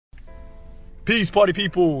Peace, party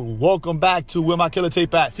people. Welcome back to Where My Killer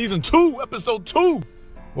Tape At. Season 2, Episode 2.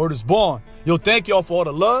 Word is born. Yo, thank y'all for all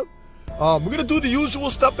the love. We're going to do the usual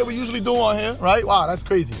stuff that we usually do on here, right? Wow, that's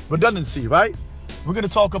crazy. Redundancy, right? We're going to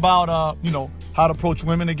talk about, how to approach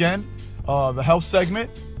women again, the health segment.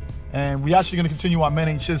 And we actually going to continue our Men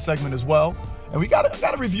Ain't Shit segment as well. And we got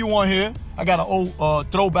a review on here. I got an old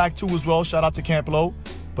throwback too as well. Shout out to Camp Low.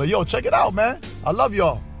 But yo, check it out, man. I love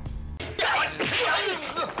y'all.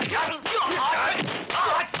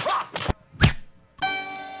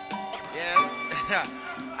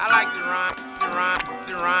 I like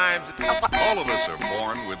the rhymes. All of us are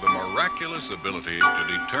born with the miraculous ability to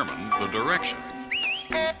determine the direction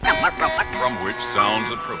from which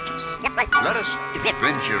sounds approach us. Let us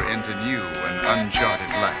venture into new and uncharted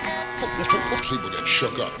land. People get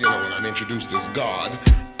shook up, when I'm introduced as God.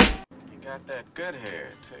 You got that good hair,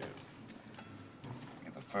 too.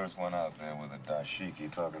 You're the first one out there with a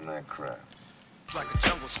dashiki talking that crap. It's like a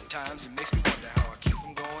jungle sometimes, it makes me wonder how I keep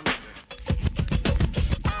from going under.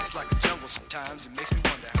 It's like a jungle sometimes, it makes me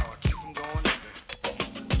wonder how I keep from going under.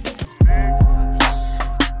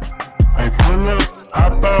 I pull up,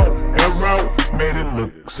 hop out, air out, made it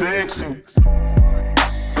look sexy.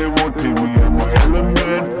 They won't take me out my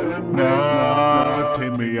element. Nah,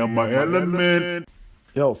 take me out my element.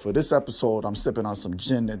 Yo, for this episode, I'm sipping on some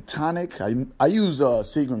gin and tonic. I use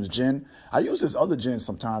Seagram's gin. I use this other gin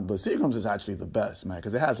sometimes, but Seagram's is actually the best, man,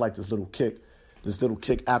 because it has like this little kick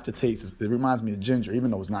aftertaste. It reminds me of ginger,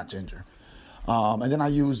 even though it's not ginger. And then I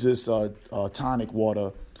use this tonic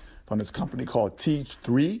water from this company called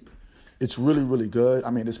T3. It's really, really good. I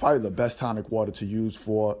mean, it's probably the best tonic water to use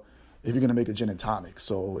for if you're gonna make a gin and tonic.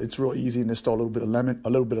 So it's real easy, and just throw a little bit of lemon, a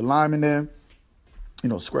little bit of lime in there.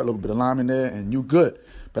 Squirt a little bit of lime in there, and you good.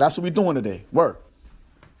 But that's what we're doing today. Word.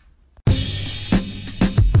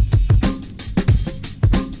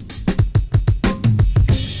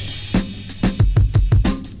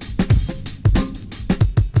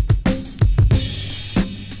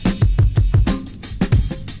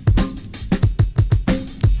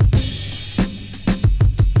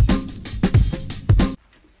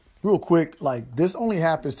 Real quick, this only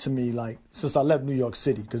happens to me, since I left New York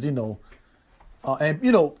City, because, and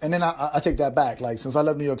then I take that back. Since I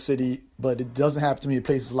left New York City, but it doesn't happen to me in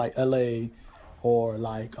places like LA or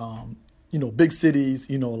big cities,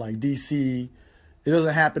 like DC. It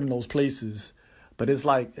doesn't happen in those places. But it's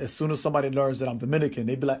as soon as somebody learns that I'm Dominican,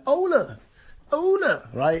 they be like, hola,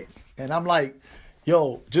 right? And I'm like,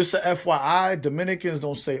 yo, just a FYI, Dominicans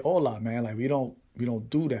don't say hola, man. We don't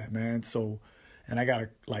do that, man. So, and I gotta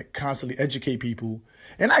constantly educate people.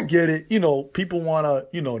 And I get it, people wanna,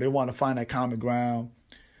 they wanna find that common ground.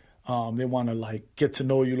 They wanna get to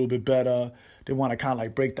know you a little bit better. They wanna kind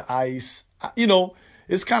of break the ice.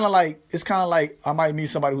 It's kind of like I might meet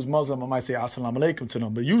somebody who's Muslim. I might say assalamu alaikum to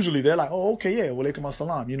them, but usually they're like, oh, okay, yeah, wa alaikum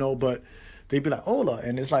assalam, but they be like, hola.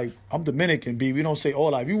 And it's I'm Dominican, B. We don't say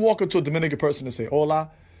hola. If you walk up to a Dominican person and say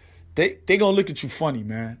hola, they gonna look at you funny,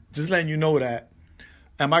 man. Just letting you know that.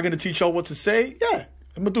 Am I gonna teach y'all what to say? Yeah,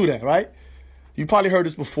 I'm gonna do that, right? You probably heard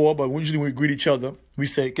this before, but usually when we greet each other, we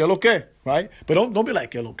say, que lo que, right? But don't be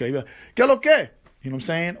like, que lo que. Que lo que, you know what I'm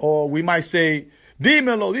saying? Or we might say,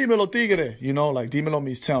 dímelo, tigre. Dímelo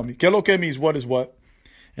means tell me. Que lo que means what is what.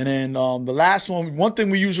 And then the last one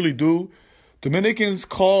thing we usually do, Dominicans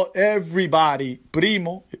call everybody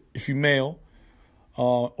primo, if you male,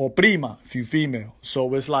 or prima, if you female.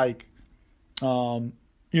 So it's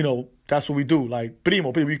that's what we do.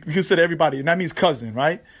 Primo, we consider everybody, and that means cousin,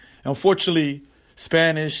 right? Unfortunately,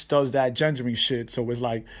 Spanish does that gendering shit, so it's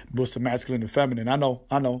both the masculine and feminine. I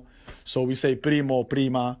know. So we say primo,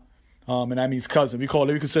 prima, and that means cousin. We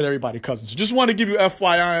consider everybody cousins. So just want to give you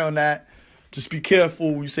FYI on that. Just be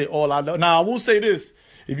careful when you say all I know. Now, I will say this.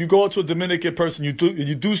 If you go to a Dominican person, you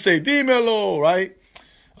do say dímelo, right?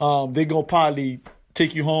 They gonna probably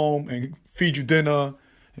take you home and feed you dinner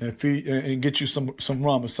and get you some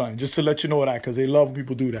rum or something, just to let you know that, because they love when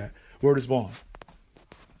people do that. Word is born.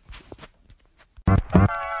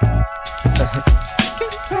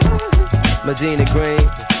 Medina Green,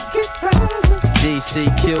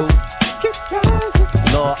 DCQ,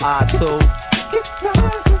 Law I2,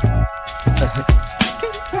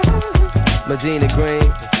 Medina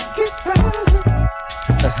Green.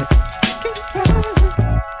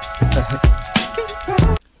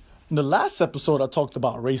 In the last episode, I talked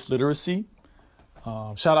about race literacy.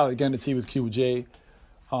 Shout out again to T with QJ.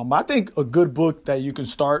 I think a good book that you can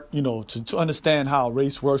start, to understand how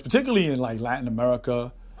race works, particularly in Latin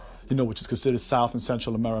America, which is considered South and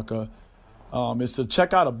Central America, is to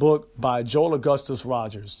check out a book by Joel Augustus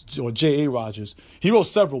Rogers, or J.A. Rogers. He wrote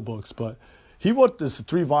several books, but he wrote this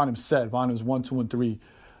 3-volume set, volumes 1, 2, and 3.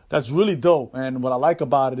 That's really dope. And what I like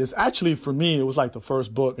about it is actually, for me, it was like the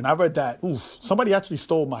first book. And I read that. Oof, somebody actually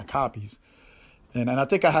stole my copies. And I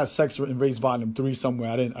think I have Sex and Race Volume 3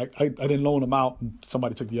 somewhere. I didn't loan them out, and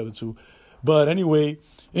somebody took the other 2. But anyway,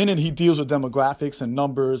 in it, he deals with demographics and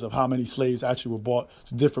numbers of how many slaves actually were brought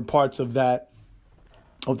to different parts of Latin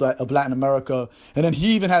America. And then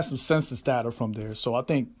he even has some census data from there. So I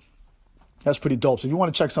think that's pretty dope. So if you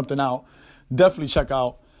want to check something out, definitely check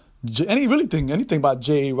out anything by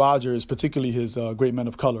J.A. Rogers, particularly his Great Men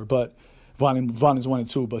of Color, but volumes 1 and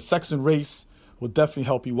 2. But Sex and Race will definitely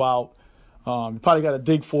help you out. You probably got to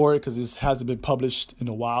dig for it because this hasn't been published in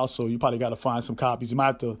a while, so you probably got to find some copies. You might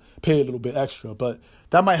have to pay a little bit extra, but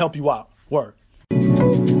that might help you out. Word.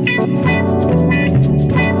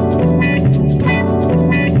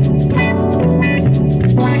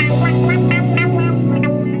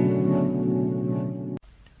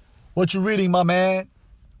 What you reading, my man?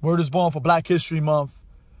 Word is Born for Black History Month.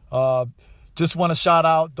 Just want to shout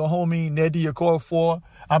out the homie Nedi Okorafor.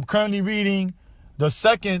 I'm currently reading the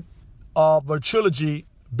second of her trilogy,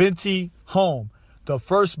 Binti Home. The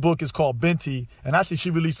first book is called Binti, and actually she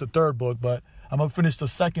released the third book, but I'm going to finish the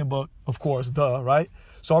second book, of course, right?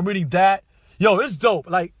 So I'm reading that. Yo, it's dope.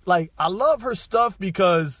 Like I love her stuff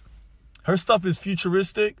because her stuff is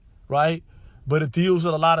futuristic, right? But it deals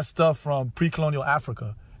with a lot of stuff from pre-colonial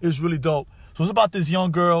Africa. It's really dope. So it's about this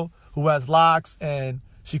young girl who has locks, and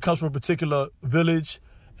she comes from a particular village,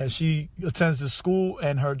 and she attends this school,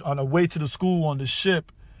 and on her way to the school on the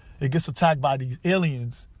ship, it gets attacked by these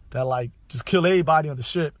aliens that like just kill everybody on the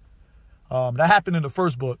ship. That happened in the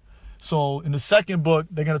first book. So in the second book,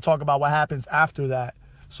 they're going to talk about what happens after that.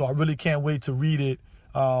 So I really can't wait to read it.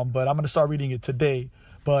 But I'm going to start reading it today.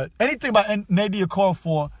 But anything about Nedi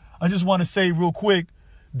Okorafor, I just want to say real quick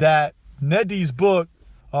that Nedi's book,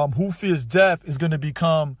 Who Fears Death, is going to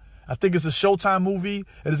become, I think it's a Showtime movie.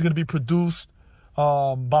 It is going to be produced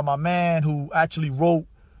by my man who actually wrote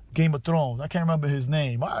Game of Thrones. I can't remember his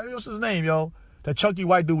name. What's his name, yo? That chunky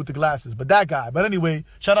white dude with the glasses. But that guy. But anyway,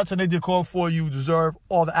 shout out to Nedi Okorafor. You deserve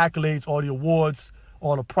all the accolades, all the awards,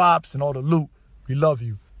 all the props, and all the loot. We love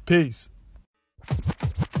you. Peace.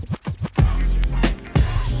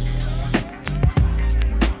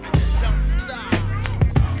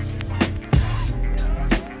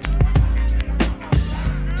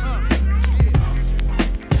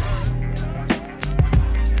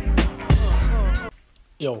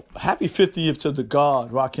 Yo, happy 50th to the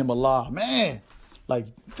God, Rakim Allah. Man, like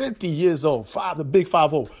 50 years old, the big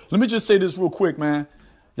 5-0. Let me just say this real quick, man.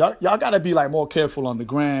 Y'all got to be like more careful on the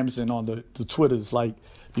grams and on the Twitters, like,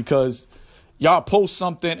 because y'all post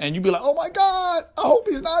something and you be like, oh my God, I hope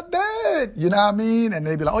he's not dead. You know what I mean? And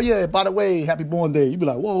they be like, oh yeah, by the way, happy born day. You be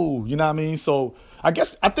like, whoa, you know what I mean? So I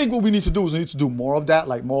think what we need to do is we need to do more of that,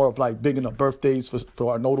 like more of like bigging up birthdays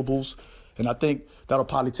for our notables. And I think that'll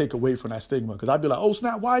probably take away from that stigma. Because I'd be like, oh,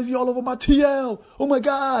 snap, why is he all over my TL? Oh, my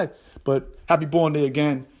God. But happy born day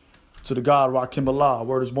again to the God, Rakim Allah.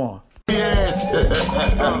 Word is born. Yes. The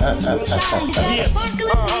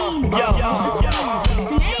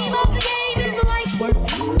name of the game is Life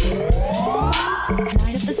Works.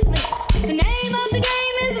 Night of the Slips. The name of the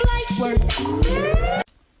game is Life Works.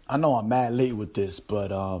 I know I'm mad late with this,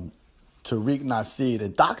 but Tariq Nasir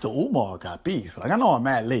and Dr. Umar got beef. Like, I know I'm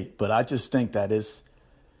mad late, but I just think that it's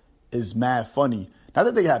mad funny. Not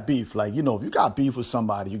that they got beef. Like, you know, if you got beef with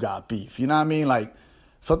somebody, you got beef. You know what I mean? Like,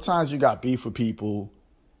 sometimes you got beef with people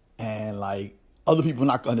and, like, other people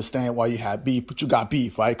not gonna understand why you had beef, but you got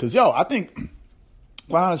beef, right? Because, yo, I think,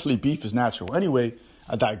 quite honestly, beef is natural. Anyway,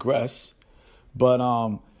 I digress. But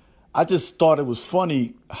I just thought it was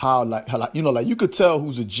funny how you know, like, you could tell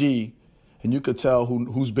who's a G and you could tell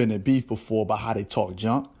who's been in beef before by how they talk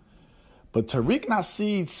junk. But Tariq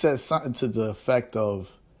Nasir says something to the effect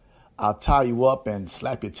of, I'll tie you up and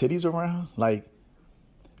slap your titties around. Like,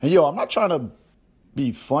 and yo, I'm not trying to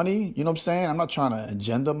be funny, you know what I'm saying? I'm not trying to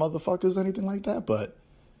engender motherfuckers or anything like that, but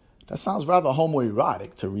that sounds rather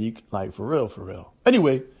homoerotic, Tariq. Like, for real, for real.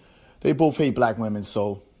 Anyway, they both hate black women,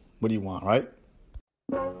 so what do you want, right?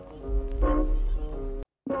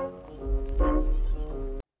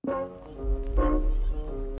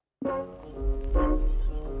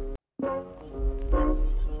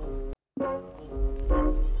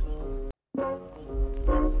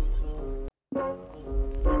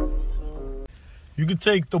 You could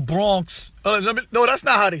take the Bronx. No, that's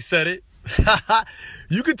not how they said it.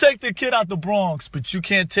 You could take the kid out the Bronx, but you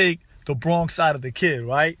can't take the Bronx side of the kid,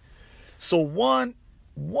 right? So one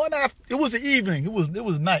after, it was the evening. It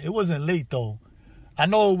was night. It wasn't late though. I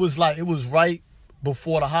know it was right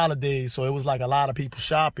before the holidays, so it was like a lot of people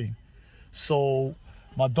shopping. So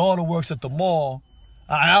my daughter works at the mall.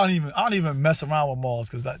 I don't even mess around with malls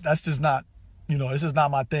because that's just not, it's just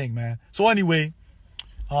not my thing, man. So anyway,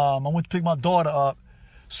 I went to pick my daughter up.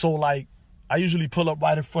 So like, I usually pull up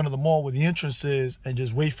right in front of the mall where the entrance is and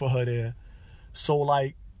just wait for her there. So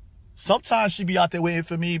like, sometimes she be out there waiting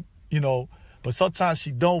for me, but sometimes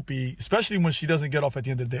she don't be, especially when she doesn't get off at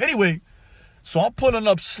the end of the day. Anyway, so I'm pulling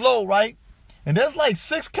up slow, right? And there's like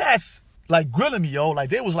 6 cats like grilling me, yo. Like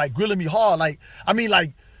they was like grilling me hard.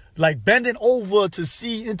 Like bending over to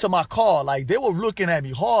see into my car. Like they were looking at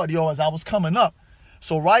me hard, yo, as I was coming up.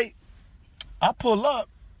 So right, I pull up,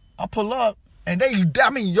 and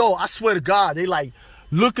I swear to God, they like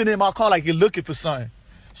looking in my car like they're looking for something.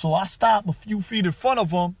 So I stop a few feet in front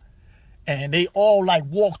of them, and they all like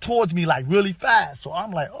walk towards me like really fast. So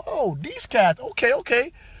I'm like, oh, these cats,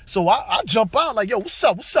 okay. So I jump out like, yo,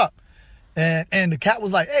 what's up? And the cat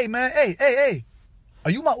was like, hey, man, hey,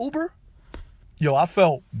 are you my Uber? Yo, I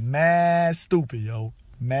felt mad stupid, yo.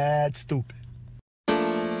 Mad stupid.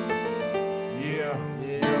 Yeah.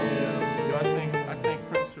 Yo, I think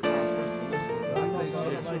Chris should run first on this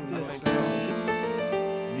one. I think so.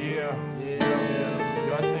 Yeah.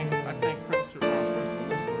 Yo, I think Chris should run first on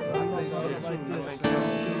this one. I think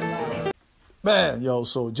so. Man, yo,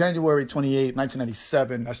 so January 28,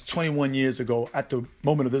 1997, that's 21 years ago at the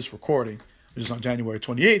moment of this recording, which is on January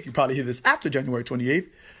 28th. You probably hear this after January 28th.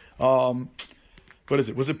 What is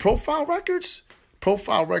it? Was it Profile Records?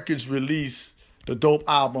 Profile Records released the dope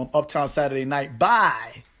album Uptown Saturday Night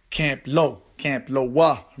by Camp Lo.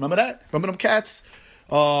 Remember that? Remember them cats?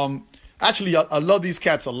 Actually, I love these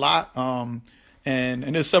cats a lot. And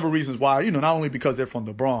there's several reasons why, not only because they're from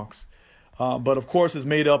the Bronx, but of course it's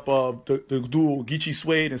made up of the duo Geechee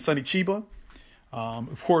Suede and Sonny Chiba.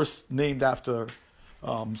 Of course, named after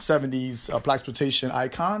 70s blaxploitation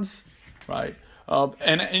icons, right?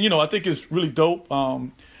 And I think it's really dope.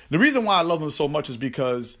 The reason why I love them so much is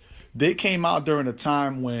because they came out during a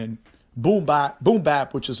time when boom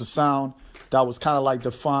bap, which is a sound that was kind of like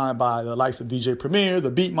defined by the likes of DJ Premier,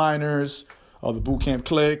 the Beat Miners, the Boot Camp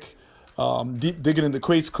Click, Digging in the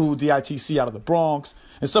Crates Crew, DITC out of the Bronx,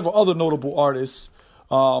 and several other notable artists.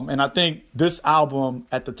 And I think this album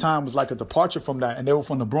at the time was like a departure from that, and they were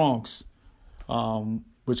from the Bronx,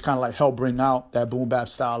 which kind of like helped bring out that boom bap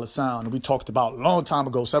style of sound. And we talked about a long time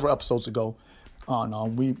ago, several episodes ago,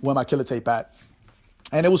 on Where My Killer Tape At.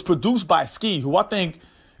 And it was produced by Ski, who I think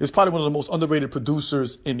is probably one of the most underrated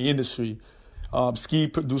producers in the industry. Ski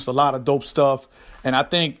produced a lot of dope stuff. And I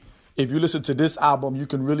think if you listen to this album, you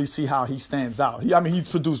can really see how he stands out. He's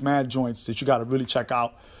produced mad joints that you got to really check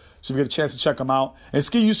out. So if you get a chance to check him out. And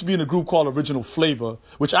Ski used to be in a group called Original Flavor,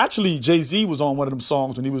 which actually Jay-Z was on one of them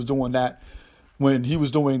songs when he was doing that, when he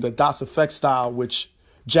was doing the Das Effect style, which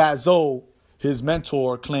Jaz-O, his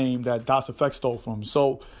mentor, claimed that Das Effect stole from.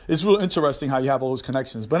 So it's real interesting how you have all those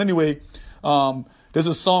connections. But anyway, there's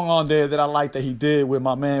a song on there that I like that he did with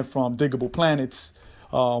my man from Diggable Planets,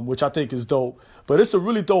 which I think is dope. But it's a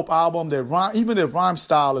really dope album. Their rhyme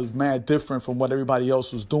style is mad different from what everybody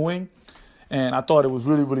else was doing. And I thought it was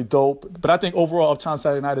really, really dope. But I think overall, Uptown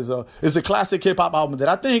Saturday Night is a classic hip-hop album that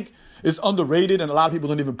I think is underrated, and a lot of people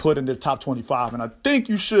don't even put in their top 25. And I think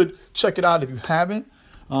you should check it out if you haven't.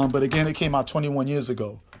 But again, it came out 21 years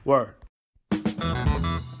ago. Word.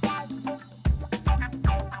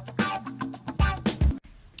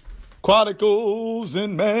 Chronicles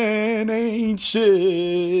and man ain't shit.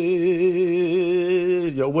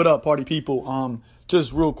 Yo, what up, party people?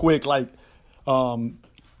 Just real quick, I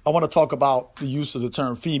want to talk about the use of the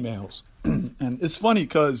term females. And it's funny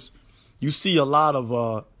because you see a lot of,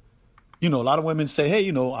 a lot of women say, hey,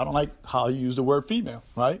 I don't like how you use the word female,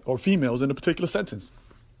 right? Or females in a particular sentence.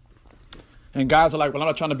 And guys are like, well, I'm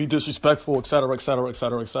not trying to be disrespectful, et cetera, et cetera, et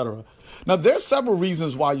cetera, et cetera. Now, there's several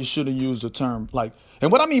reasons why you shouldn't use the term.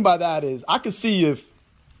 And what I mean by that is I can see if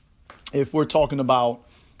we're talking about,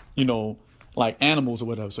 animals or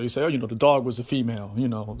whatever. So you say, the dog was a female,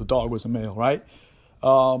 the dog was a male, right?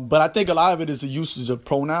 But I think a lot of it is the usage of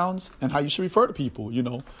pronouns and how you should refer to people.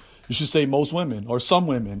 You should say most women or some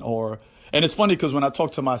women and it's funny because when I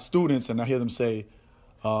talk to my students and I hear them say,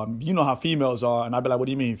 you know how females are. And I'd be like, what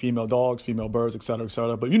do you mean? Female dogs, female birds, et cetera, et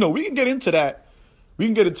cetera. But, we can get into that. We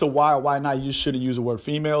can get into why or why not you shouldn't use the word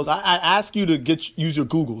females. I ask you to use your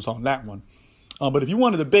Googles on that one. But if you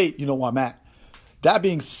want to debate, you know where I'm at. That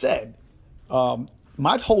being said,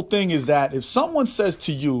 my whole thing is that if someone says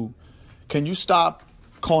to you, can you stop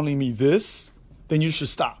calling me this? Then you should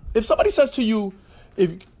stop. If somebody says to you,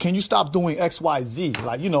 can you stop doing X, Y, Z?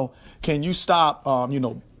 Can you stop,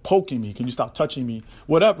 poking me? Can you stop touching me?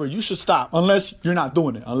 Whatever, you should stop unless you're not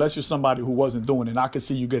doing it, unless you're somebody who wasn't doing it. And I could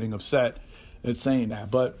see you getting upset at saying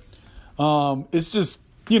that. But it's just,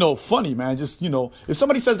 funny, man. Just, if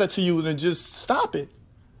somebody says that to you, then just stop it,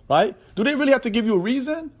 right? Do they really have to give you a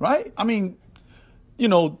reason, right? I mean,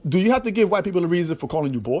 do you have to give white people a reason for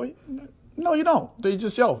calling you boy? No, you don't. They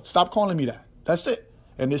just, stop calling me that. That's it.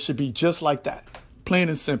 And it should be just like that. Plain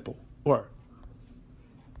and simple. Word.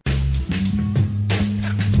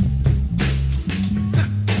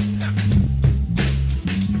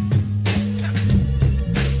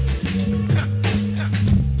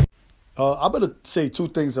 I'm going to say two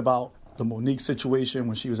things about the Monique situation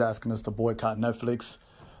when she was asking us to boycott Netflix.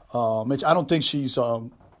 Mitch, I don't think she's, I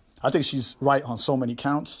think she's right on so many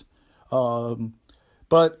counts.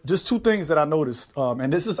 But just two things that I noticed,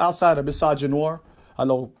 and this is outside of misogynoir. I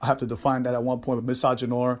know I have to define that at one point, but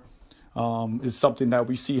misogynoir is something that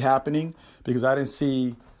we see happening because I didn't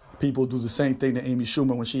see people do the same thing to Amy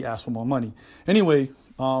Schumer when she asked for more money. Anyway,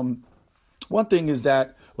 one thing is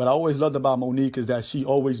that what I always loved about Monique is that she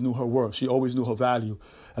always knew her worth. She always knew her value.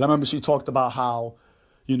 And I remember she talked about how,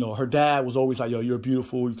 her dad was always like, yo, you're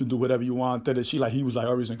beautiful. You can do whatever you want. He was like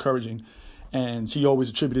always encouraging. And she always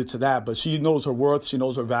attributed to that. But she knows her worth. She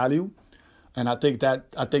knows her value. And I think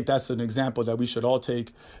that's an example that we should all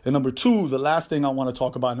take. And number two, the last thing I want to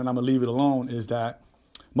talk about, and then I'm going to leave it alone, is that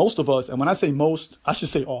most of us, and when I say most, I should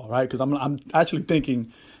say all, right? Because I'm actually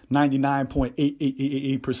thinking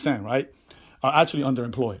 99.8888%, right, are actually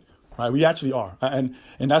underemployed, right? We actually are. And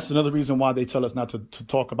that's another reason why they tell us not to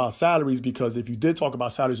talk about salaries, because if you did talk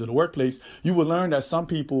about salaries in the workplace, you would learn that some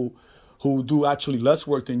people who do actually less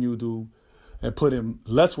work than you do and put in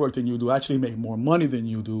less work than you do actually make more money than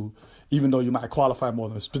you do, even though you might qualify more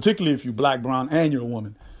than us, particularly if you're black, brown, and you're a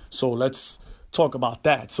woman. So let's talk about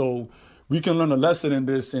that. So we can learn a lesson in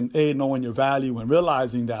this in knowing your value and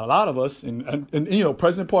realizing that a lot of us, and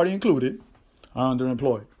President Party included, are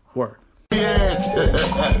underemployed. Word. Yes. The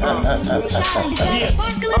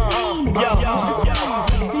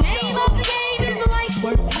name of the game is light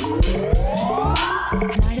works.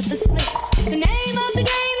 Night of the slips. The name of the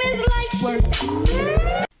game is light works.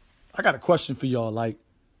 I got a question for y'all. Like,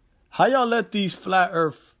 how y'all let these flat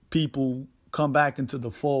earth people come back into the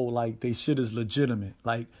fold like they shit is legitimate?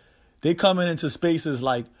 Like, they coming into spaces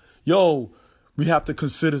like, yo, we have to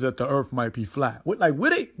consider that the earth might be flat. Where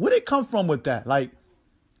they come from with that? Like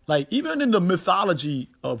even in the mythology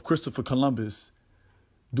of Christopher Columbus,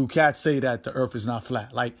 do cats say that the earth is not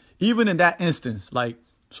flat? Like, even in that instance, like,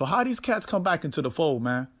 so how these cats come back into the fold,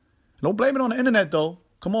 man? Don't blame it on the internet, though.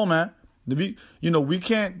 Come on, man. We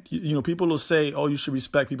can't, people will say, oh, you should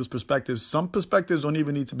respect people's perspectives. Some perspectives don't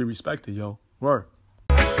even need to be respected, yo. Word.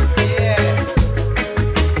 Yeah.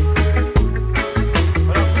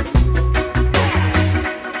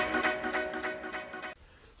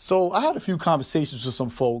 So I had a few conversations with some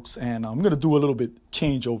folks, and I'm going to do a little bit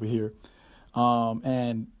change over here.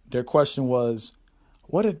 And their question was,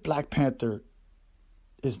 what if Black Panther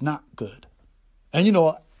is not good? And,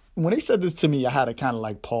 when they said this to me, I had to kind of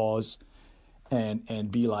like pause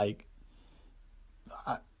and be like,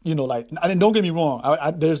 and don't get me wrong.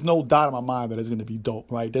 There's no doubt in my mind that it's going to be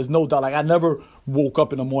dope, right? There's no doubt. Like, I never woke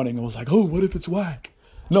up in the morning and was like, oh, what if it's whack?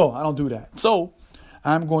 No, I don't do that. So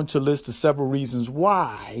I'm going to list the several reasons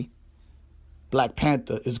why Black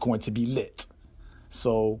Panther is going to be lit.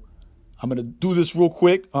 So I'm going to do this real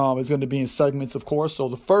quick. It's going to be in segments, of course. So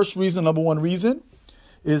the first reason, number one reason,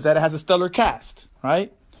 is that it has a stellar cast,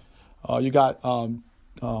 right? You got, Chadwick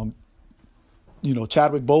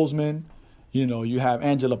Boseman. You have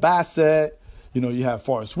Angela Bassett. You have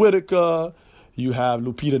Forrest Whitaker. You have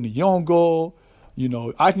Lupita Nyong'o.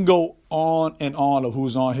 I can go on and on of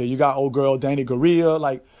who's on here. You got old girl Danny Gurria.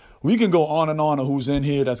 Like, we can go on and on of who's in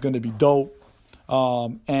here that's going to be dope.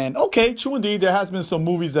 And okay, true indeed, there has been some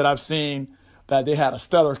movies that I've seen that they had a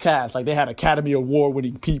stellar cast. Like, they had Academy Award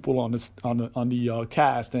winning people on the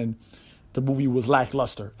cast, and the movie was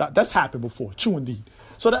lackluster. That's happened before. True indeed.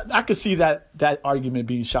 So that I could see that argument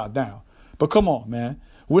being shot down. But come on, man.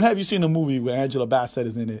 When have you seen a movie where Angela Bassett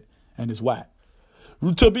is in it and it's whack?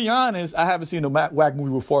 To be honest, I haven't seen a whack movie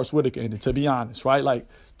with Forrest Whitaker in it, to be honest, right? Like,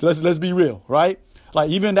 let's be real, right? Like,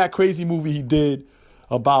 even that crazy movie he did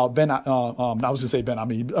about I was going to say Ben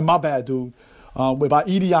Amin. My bad, dude. About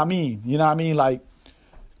Idi Amin, you know what I mean? Like,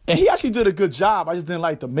 and he actually did a good job. I just didn't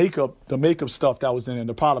like the makeup stuff that was in it, and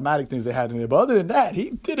the problematic things they had in it. But other than that, he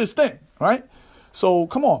did his thing, right? So,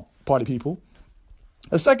 come on, party people.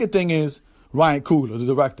 The second thing is Ryan Coogler, the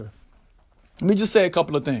director. Let me just say a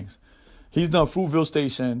couple of things. He's done Fruitvale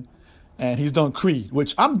Station, and he's done Creed,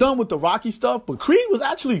 which I'm done with the Rocky stuff, but Creed was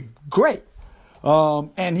actually great.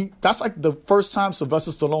 And that's like the first time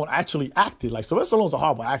Sylvester Stallone actually acted. Like, Sylvester Stallone's a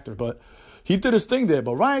horrible actor, but he did his thing there.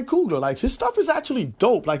 But Ryan Coogler, like, his stuff is actually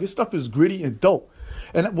dope. Like, his stuff is gritty and dope.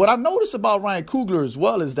 And what I noticed about Ryan Coogler as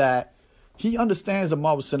well is that he understands the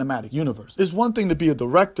Marvel Cinematic Universe. It's one thing to be a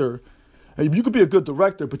director. You could be a good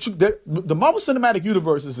director, but the Marvel Cinematic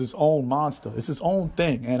Universe is his own monster. It's his own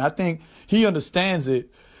thing. And I think he understands it.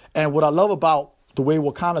 And what I love about the way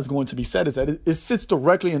Wakanda is going to be set is that it sits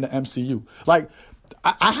directly in the MCU. Like,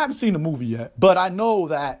 I haven't seen the movie yet, but I know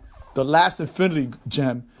that the last Infinity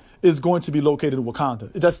Gem is going to be located in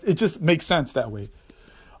Wakanda. It just makes sense that way.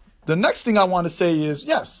 The next thing I want to say is,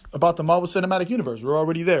 yes, about the Marvel Cinematic Universe. We're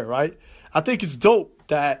already there, right? I think it's dope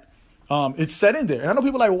that it's set in there. And I know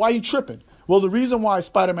people are like, why are you tripping? Well, the reason why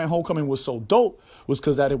Spider-Man Homecoming was so dope was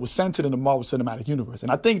because that it was centered in the Marvel Cinematic Universe.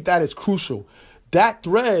 And I think that is crucial. That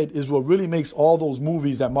thread is what really makes all those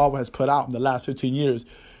movies that Marvel has put out in the last 15 years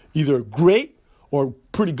either great or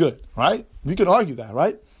pretty good, right? We could argue that,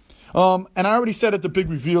 right? And I already said that the big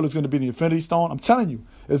reveal is going to be the Infinity Stone. I'm telling you,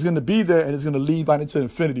 it's going to be there and it's going to lead right into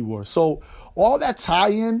Infinity War. So all that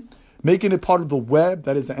tie-in, making it part of the web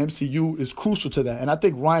that is the MCU, is crucial to that. And I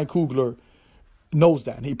think Ryan Coogler knows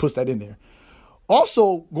that and he puts that in there.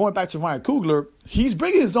 Also, going back to Ryan Coogler, he's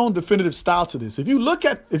bringing his own definitive style to this. If you look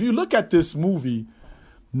at this movie,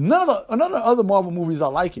 none of the other Marvel movies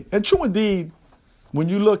are like it. And true indeed, when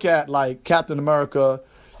you look at like Captain America,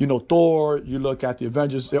 Thor, you look at the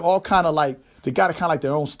Avengers, they're all kind of like, they got kind of like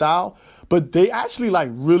their own style, but they actually like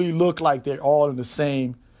really look like they're all in the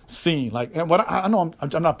same scene. Like, and what I know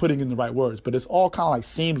I'm not putting in the right words, but it's all kind of like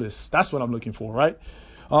seamless. That's what I'm looking for, right?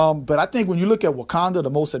 But I think when you look at Wakanda, the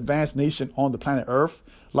most advanced nation on the planet Earth,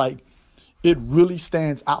 like, it really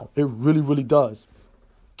stands out. It really, really does.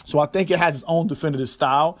 So I think it has its own definitive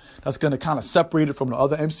style that's going to kind of separate it from the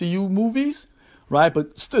other MCU movies, right?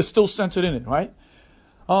 But still centered in it, right?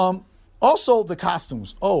 Also, the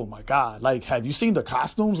costumes. Oh, my God. Like, have you seen the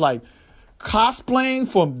costumes? Like, cosplaying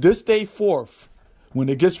from this day forth, when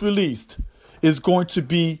it gets released, is going to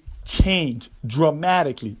be changed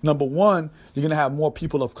dramatically. Number one, you're going to have more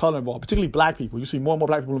people of color involved, particularly black people. You see more and more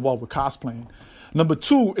black people involved with cosplaying. Number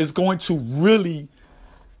two, is going to really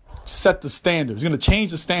set the standard. It's going to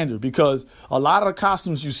change the standard because a lot of the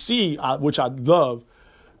costumes you see, which I love,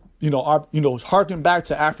 are, harken back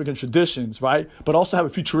to African traditions, right? But also have a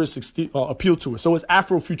futuristic appeal to it. So it's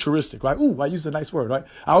Afrofuturistic, right? Ooh, I used a nice word, right?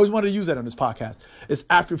 I always wanted to use that on this podcast. It's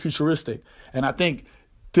Afrofuturistic. And I think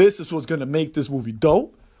this is what's going to make this movie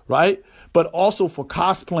dope, right? But also for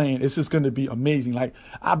cosplaying, it's just going to be amazing. Like,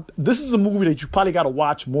 this is a movie that you probably got to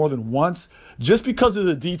watch more than once just because of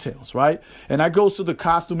the details, right? And that goes to the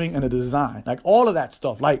costuming and the design, like all of that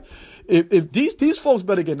stuff. Like, if these folks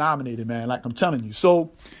better get nominated, man, like I'm telling you.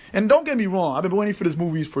 So, and don't get me wrong, I've been waiting for this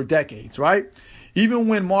movie for decades, right? Even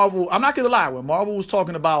when Marvel, I'm not going to lie, when Marvel was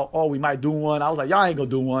talking about, oh, we might do one, I was like, y'all ain't going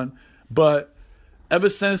to do one. But ever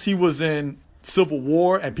since he was in Civil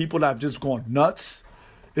War and people have just gone nuts,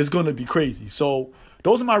 it's going to be crazy. So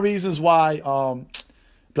those are my reasons why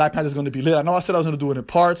Black Panther is going to be lit. I know I said I was going to do it in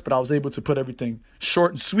parts, but I was able to put everything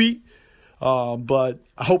short and sweet. But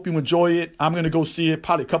I hope you enjoy it. I'm going to go see it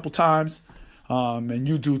probably a couple times. And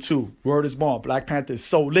you do too. Word is born. Black Panther is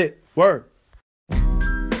so lit. Word.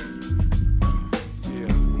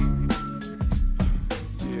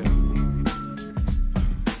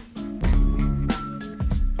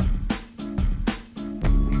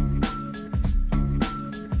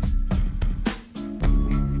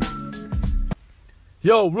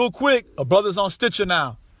 Yo, real quick, a brother's on Stitcher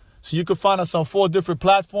now. So you can find us on 4 different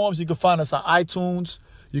platforms. You can find us on iTunes.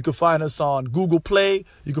 You can find us on Google Play.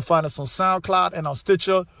 You can find us on SoundCloud and on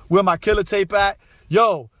Stitcher. Where my Killer tape at?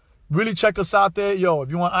 Yo, really check us out there. Yo, if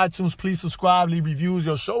you want iTunes, please subscribe, leave reviews.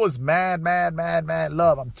 Your show is mad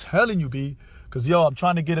love. I'm telling you, B. Because, yo, I'm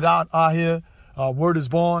trying to get it out here. Word is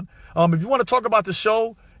born. If you want to talk about the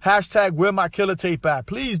show, hashtag where my Killer tape at.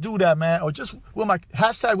 Please do that, man. Or just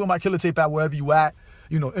hashtag where my Killer tape at wherever you at.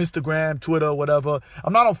 Instagram, Twitter, whatever.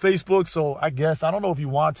 I'm not on Facebook, so I don't know if you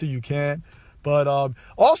want to, you can. But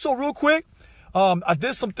also, real quick, I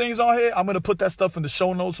did some things on here. I'm going to put that stuff in the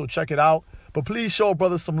show notes, so check it out. But please show a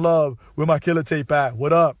brother some love. Where my Killer tape at?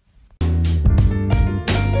 What up?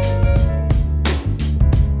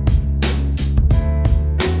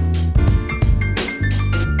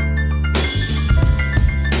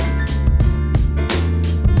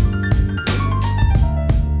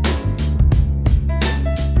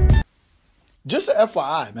 Just an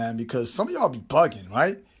FYI, man, because some of y'all be bugging,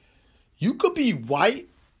 right? You could be white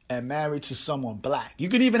and married to someone black. You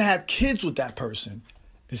could even have kids with that person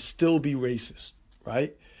and still be racist,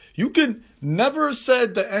 right? You can never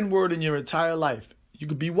said the N-word in your entire life. You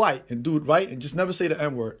could be white and do it right and just never say the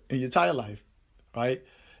N-word in your entire life, right?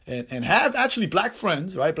 And have actually black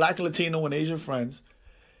friends, right? Black and Latino and Asian friends,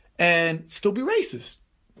 and still be racist.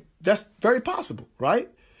 That's very possible, right?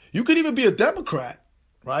 You could even be a Democrat,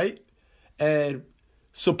 right? And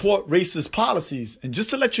support racist policies. And just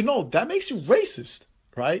to let you know, that makes you racist,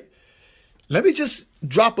 right? Let me just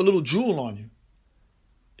drop a little jewel on you.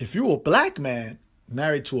 If you're a black man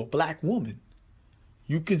married to a black woman,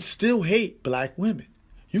 you can still hate black women.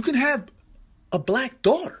 You can have a black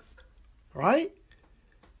daughter, right?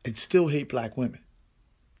 And still hate black women.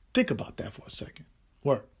 Think about that for a second.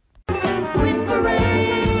 Word. Twin Parade.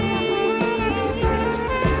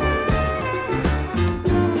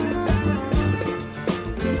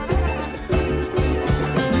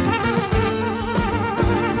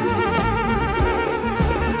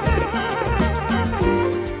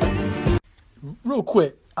 Real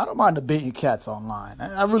quick, I don't mind debating cats online.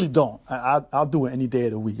 I really don't. I'll do it any day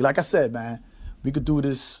of the week. Like I said, man, we could do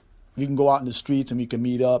this. We can go out in the streets and we can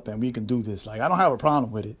meet up and we can do this. Like, I don't have a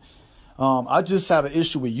problem with it. I just have an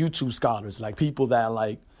issue with YouTube scholars, like people that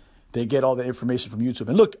like, they get all the information from YouTube.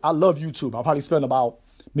 And look, I love YouTube. I probably spend about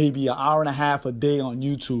maybe an hour and a half a day on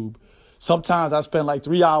YouTube. Sometimes I spend like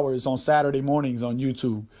 3 hours on Saturday mornings on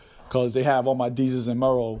YouTube because they have all my Deezus and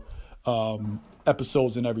Murrow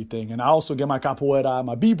episodes and everything. And I also get my capoeira,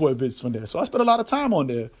 my b-boy vids from there. So I spend a lot of time on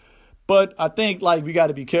there. But I think like we got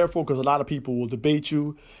to be careful because a lot of people will debate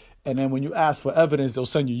you. And then when you ask for evidence, they'll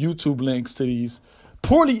send you YouTube links to these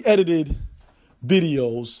poorly edited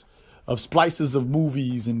videos of splices of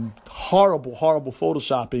movies and horrible, horrible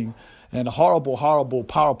photoshopping and horrible, horrible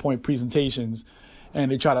PowerPoint presentations.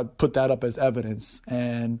 And they try to put that up as evidence.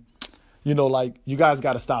 And, you know, like, you guys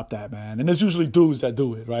got to stop that, man. And there's usually dudes that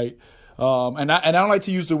do it, right? And I don't like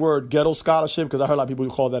to use the word ghetto scholarship because I heard a lot of people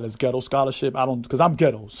call that as ghetto scholarship. I don't, because I'm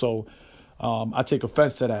ghetto. So I take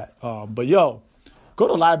offense to that. But yo, go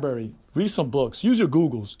to the library, read some books, use your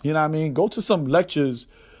Googles, you know what I mean? Go to some lectures,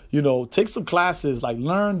 you know, take some classes, like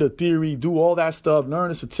learn the theory, do all that stuff, learn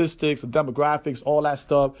the statistics, the demographics, all that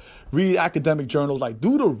stuff, read academic journals, like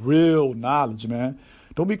do the real knowledge, man.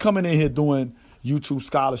 Don't be coming in here doing YouTube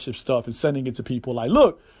scholarship stuff and sending it to people like,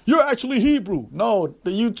 look, you're actually Hebrew. No,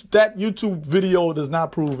 that YouTube video does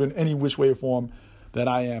not prove in any which way or form that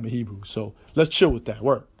I am a Hebrew. So let's chill with that.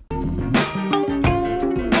 Word.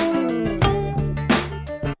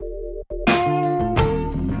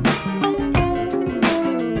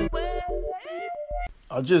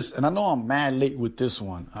 And I know I'm mad late with this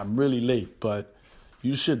one. I'm really late, but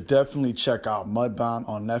you should definitely check out Mudbound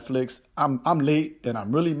on Netflix. I'm late, and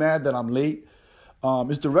I'm really mad that I'm late.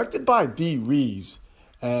 It's directed by Dee Rees,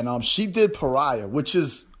 and she did Pariah, which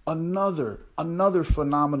is another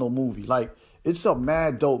phenomenal movie. Like, it's a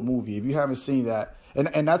mad dope movie. If you haven't seen that,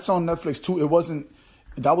 and that's on Netflix too.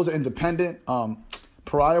 That was an independent.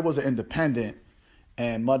 Pariah was an independent,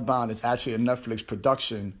 and Mudbound is actually a Netflix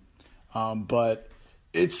production. But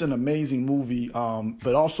it's an amazing movie,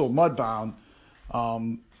 but also Mudbound.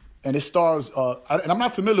 And it stars, and I'm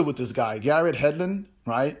not familiar with this guy, Garrett Hedlund,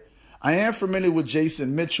 right? I am familiar with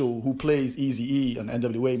Jason Mitchell, who plays Eazy-E in the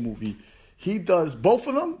NWA movie. He does, both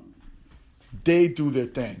of them, they do their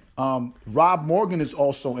thing. Rob Morgan is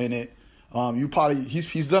also in it.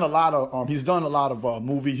 He's done a lot of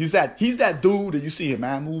movies. He's that dude that you see in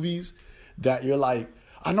man movies that you're like,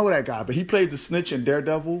 I know that guy, but he played the snitch in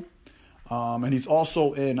Daredevil. And he's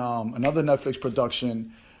also in another Netflix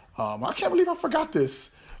production. I can't believe I forgot this.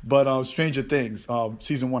 But Stranger Things,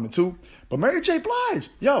 season 1 and 2. But Mary J. Blige,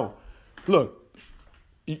 yo, look,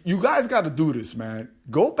 you guys got to do this, man.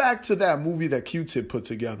 Go back to that movie that Q-Tip put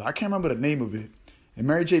together. I can't remember the name of it. And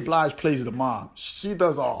Mary J. Blige plays the mom. She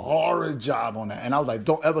does a horrid job on that. And I was like,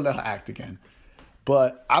 don't ever let her act again.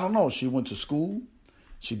 But I don't know. She went to school.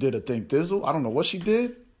 She did a thing thizzle. I don't know what she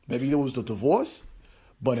did. Maybe it was the divorce.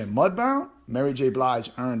 But in Mudbound, Mary J.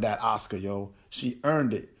 Blige earned that Oscar, yo. She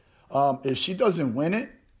earned it. If she doesn't win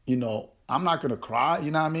it, you know, I'm not going to cry,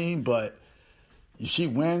 you know what I mean? But if she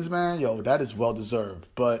wins, man, yo, that is well-deserved.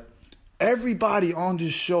 But everybody on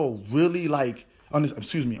this show really on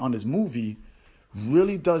this movie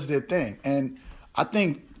really does their thing. And I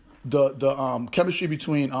think the chemistry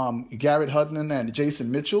between Garrett Hedlund and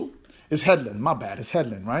Jason Mitchell is Hedlund. My bad, it's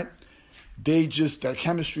Hedlund, right? Their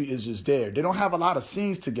chemistry is just there. They don't have a lot of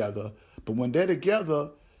scenes together, but when they're together,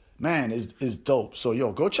 man, it's dope. So,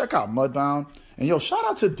 yo, go check out Mudbound. And, yo, shout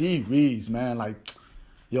out to Dee Rees, man. Like,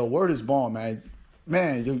 yo, word is born, man.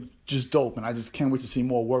 Man, you're just dope, and I just can't wait to see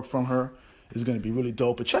more work from her. It's going to be really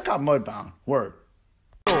dope. But check out Mudbound. Word.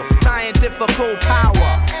 Scientific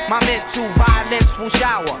power. My mental violence will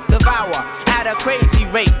shower, devour at a crazy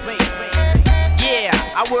rate. Yeah,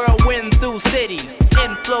 I whirlwind through cities,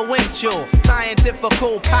 influential,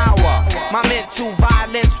 scientifical power. My mental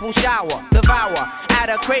violence will shower, devour at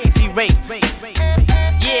a crazy rate.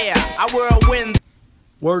 Yeah, I whirlwind.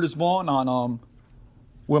 Word is born on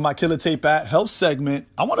where my Killa tape at health segment.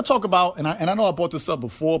 I want to talk about, and I know I brought this up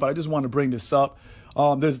before, but I just want to bring this up.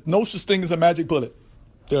 There's no such thing as a magic bullet.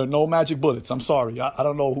 There are no magic bullets. I'm sorry. I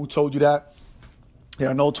don't know who told you that. There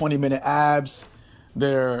are no 20-minute abs.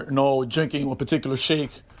 There are no drinking a particular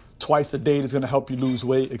shake twice a day that's going to help you lose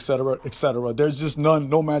weight, et cetera, et cetera. There's just no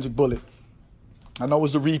magic bullet. I know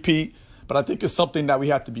it's a repeat, but I think it's something that we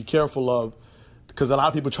have to be careful of because a lot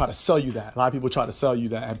of people try to sell you that.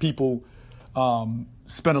 And people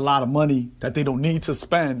spend a lot of money that they don't need to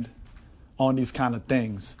spend on these kind of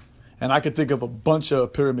things. And I could think of a bunch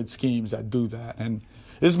of pyramid schemes that do that. And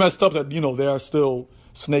it's messed up that, there are still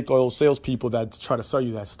snake oil salespeople that try to sell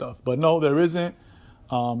you that stuff. But no, there isn't.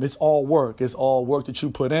 It's all work. It's all work that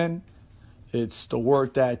you put in. It's the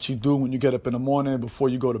work that you do when you get up in the morning before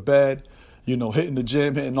you go to bed, hitting the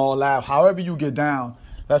gym, hitting all that. However you get down,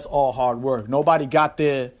 that's all hard work. Nobody got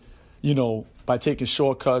there, by taking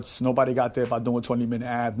shortcuts. Nobody got there by doing 20-minute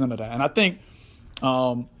abs, none of that. And I think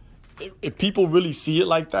if people really see it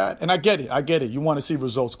like that, and I get it. You want to see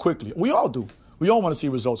results quickly. We all do. We all want to see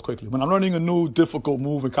results quickly. When I'm learning a new difficult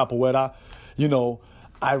move in capoeira,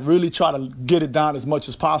 I really try to get it down as much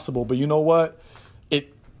as possible. But you know what?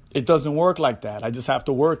 It doesn't work like that. I just have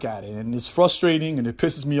to work at it. And it's frustrating and it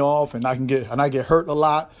pisses me off and I get hurt a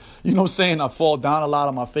lot. You know what I'm saying? I fall down a lot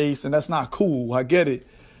on my face and that's not cool. I get it.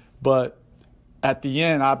 But at the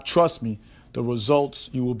end, trust me, the results,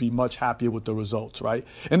 you will be much happier with the results, right?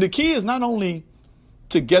 And the key is not only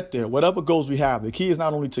to get there, whatever goals we have, the key is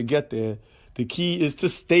not only to get there, the key is to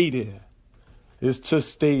stay there.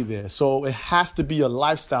 So it has to be a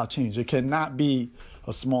lifestyle change. It cannot be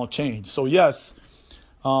a small change. So yes,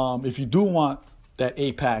 if you do want that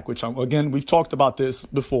 8-pack, which again, we've talked about this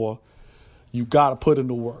before, you got to put in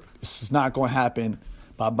the work. This is not going to happen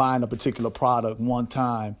by buying a particular product one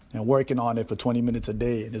time and working on it for 20 minutes a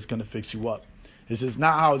day and it's going to fix you up. This is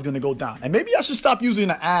not how it's going to go down. And maybe I should stop using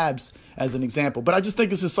the abs as an example, but I just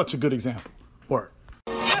think this is such a good example. Word.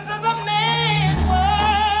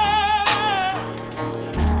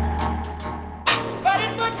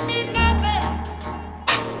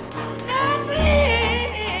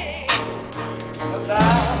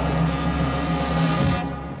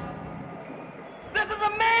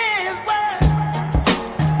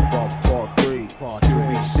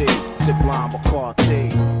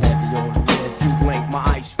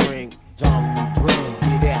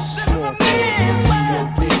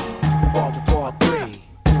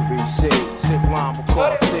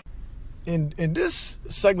 In this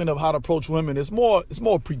segment of how to approach women, it's more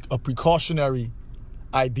a precautionary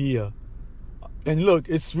idea. And look,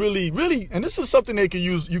 it's really, and this is something you can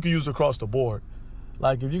use across the board.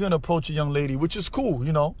 Like if you're gonna approach a young lady, which is cool,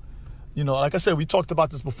 like I said, we talked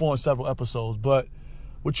about this before in several episodes, but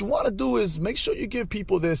what you want to do is make sure you give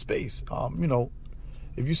people their space.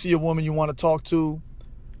 If you see a woman you want to talk to,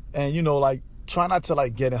 and try not to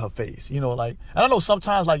get in her face. I don't know,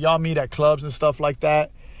 sometimes y'all meet at clubs and stuff like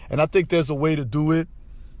that. And I think there's a way to do it,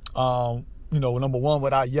 number one,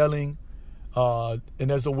 without yelling. And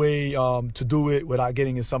there's a way to do it without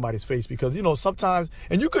getting in somebody's face. Because, sometimes,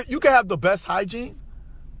 and you can have the best hygiene.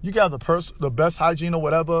 You can have the best hygiene or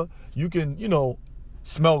whatever. You can,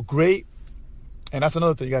 smell great. And that's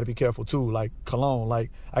another thing you got to be careful, too, like cologne.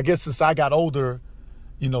 I guess since I got older,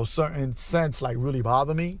 certain scents, really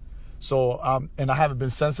bother me. So, and I haven't been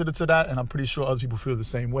sensitive to that, and I'm pretty sure other people feel the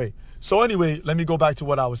same way. So anyway, let me go back to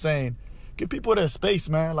what I was saying. Give people their space,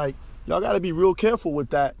 man. Y'all got to be real careful with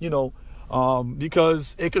that,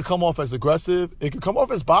 because it could come off as aggressive. It could come off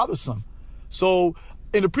as bothersome. So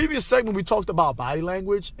in the previous segment, we talked about body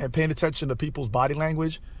language and paying attention to people's body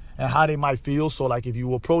language and how they might feel. So if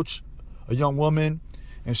you approach a young woman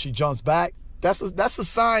and she jumps back, that's a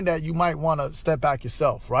sign that you might want to step back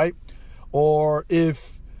yourself, right? Or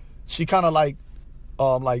if she kind of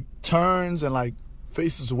turns and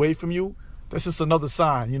faces away from you, that's just another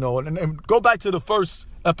sign, and go back to the first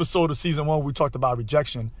episode of season 1, we talked about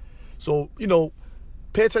rejection. So,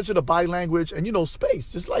 pay attention to body language and,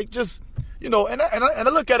 space, and I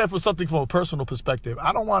look at it from a personal perspective.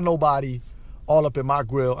 I don't want nobody all up in my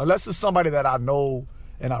grill unless it's somebody that I know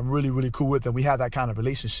and I'm really, really cool with and we have that kind of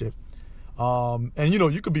relationship. And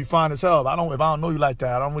you could be fine as hell. If I don't know you like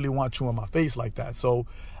that, I don't really want you in my face like that. So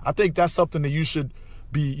I think that's something that you should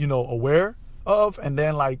be, aware of. And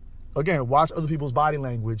then again, watch other people's body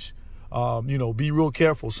language be real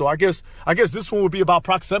careful. So I guess this one would be about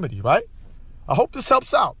proximity, right? I hope this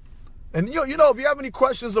helps out. And, if you have any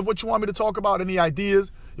questions of what you want me to talk about, any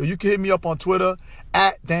ideas, you can hit me up on Twitter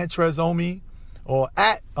at DanTrezOmi or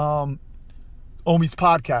at Omi's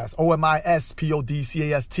Podcast,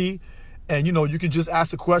 OMISPODCAST. And, you can just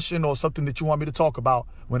ask a question or something that you want me to talk about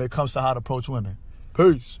when it comes to how to approach women.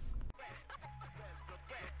 Peace.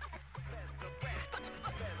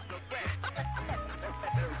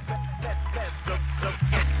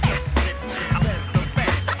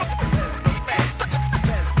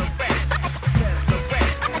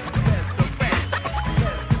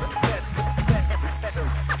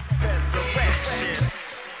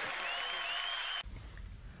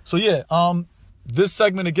 So this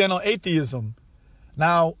segment again on atheism.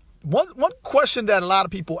 Now, one question that a lot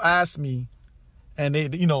of people ask me, and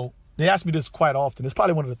they ask me this quite often. It's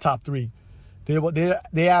probably one of the top three.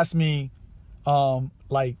 They ask me,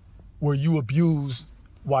 were you abused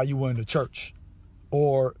while you were in the church,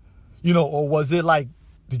 or was it like,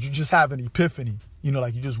 did you just have an epiphany?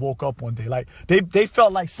 Like you just woke up one day. Like they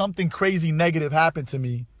felt like something crazy negative happened to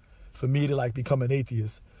me for me to like become an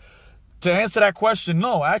atheist. To answer that question,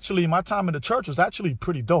 no, actually, my time in the church was actually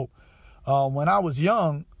pretty dope. When I was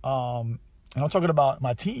young, and I'm talking about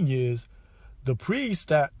my teen years, the priest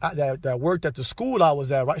that worked at the school I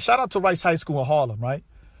was at, right? Shout out to Rice High School in Harlem, right?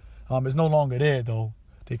 It's no longer there, though.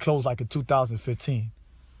 They closed like in 2015.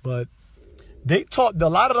 But they taught, a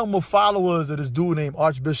lot of them were followers of this dude named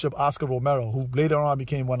Archbishop Oscar Romero, who later on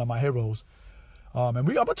became one of my heroes. And I'm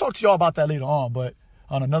going to talk to y'all about that later on, but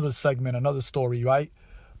on another segment, another story, right?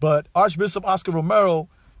 But Archbishop Oscar Romero,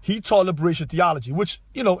 he taught liberation theology, which,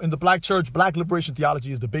 in the black church, black liberation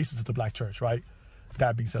theology is the basis of the black church, right?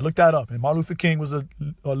 That being said, look that up. And Martin Luther King was a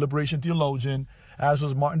liberation theologian, as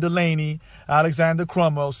was Martin Delany, Alexander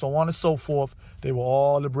Cromwell, so on and so forth. They were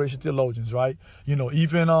all liberation theologians, right?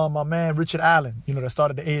 Even my man Richard Allen, that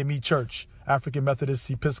started the AME Church, African Methodist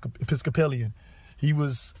Episcopalian. He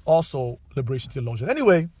was also liberation theologian.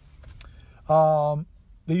 Anyway,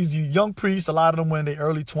 these young priests, a lot of them were in their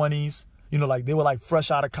early 20s, they were like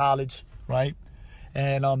fresh out of college, right?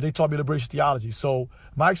 And they taught me liberation theology. So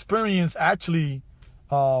my experience actually,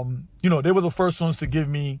 they were the first ones to give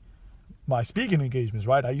me my speaking engagements,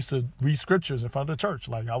 right? I used to read scriptures in front of the church,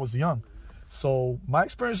 like I was young. So my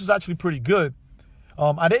experience was actually pretty good.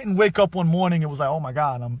 I didn't wake up one morning and was like, oh my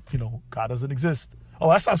God, God doesn't exist. Oh,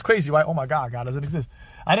 that sounds crazy, right? Oh my God, God doesn't exist.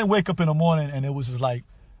 I didn't wake up in the morning and it was just like,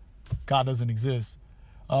 God doesn't exist.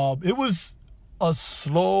 It was a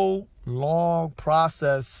slow, long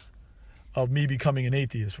process of me becoming an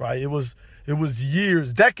atheist, right? It was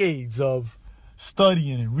years, decades of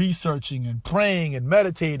studying and researching and praying and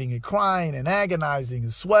meditating and crying and agonizing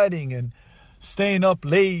and sweating and staying up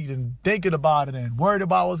late and thinking about it and worried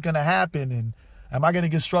about what's going to happen. And am I going to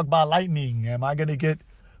get struck by lightning? Am I going to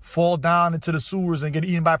fall down into the sewers and get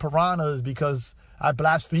eaten by piranhas because I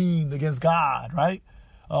blasphemed against God, right?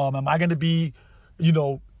 Am I going to be,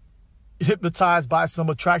 hypnotized by some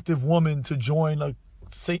attractive woman to join a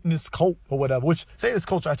Satanist cult or whatever, which Satanist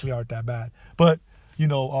cults actually aren't that bad. But,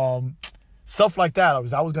 stuff like that,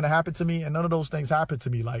 that was going to happen to me, and none of those things happened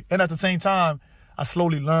to me. And at the same time, I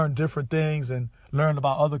slowly learned different things and learned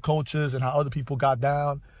about other cultures and how other people got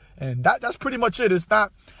down. And that's pretty much it. It's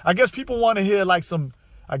not, I guess people want to hear some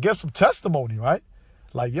testimony, right?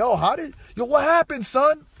 Like, what happened,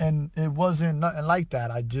 son? And it wasn't nothing like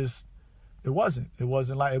that. It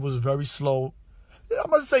wasn't like, it was very slow. I'm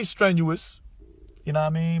going to say strenuous, you know what I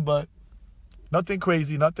mean? But nothing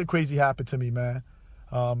crazy happened to me, man.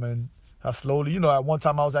 And I slowly, at one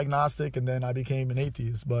time I was agnostic and then I became an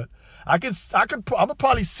atheist. But I'm going to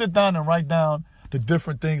probably sit down and write down the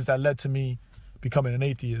different things that led to me becoming an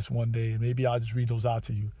atheist one day. And maybe I'll just read those out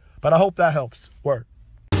to you. But I hope that helps. Word.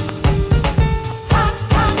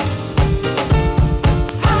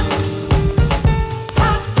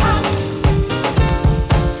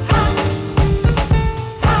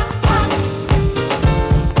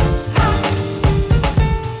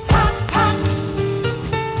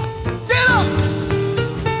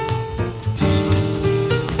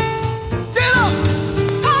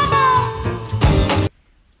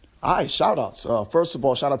 All right, shout outs. First of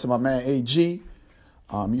all, shout out to my man AG. He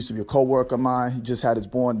used to be a co-worker of mine. He just had his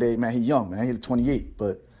born day. Man, he's young, man. He's 28.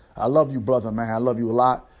 But I love you, brother, man. I love you a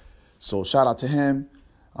lot. So shout out to him.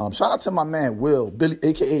 Shout out to my man Will, Billy,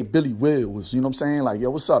 a.k.a. Billy Wills. You know what I'm saying? Like,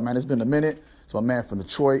 yo, what's up, man? It's been a minute. It's my man from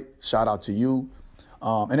Detroit. Shout out to you.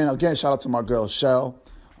 And then, again, shout out to my girl, Shell.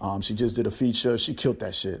 She just did a feature. She killed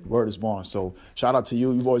that shit. Word is born. So shout out to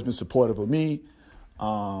you. You've always been supportive of me.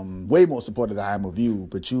 Way more supportive than I am of you.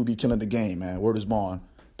 But you be killing the game, man. Word is born.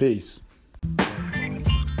 Peace.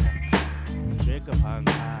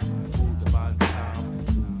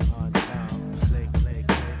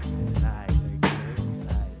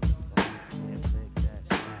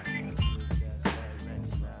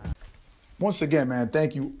 Once again, man,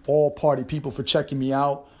 thank you all party people for checking me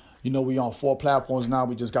out. You know, we on 4 platforms now.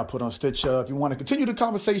 We just got put on Stitcher. If you want to continue the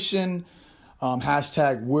conversation,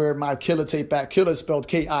 hashtag where my Killa tape at. Killa is spelled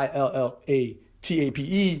Killatape.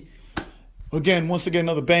 Again, once again,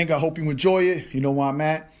 another bang. I hope you enjoy it. You know where I'm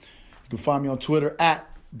at. You can find me on Twitter at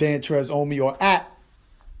DanTrezOmi or at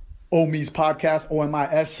Omi's Podcast,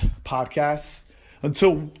 OMIS Podcast.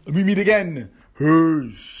 Until we meet again,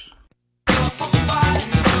 peace.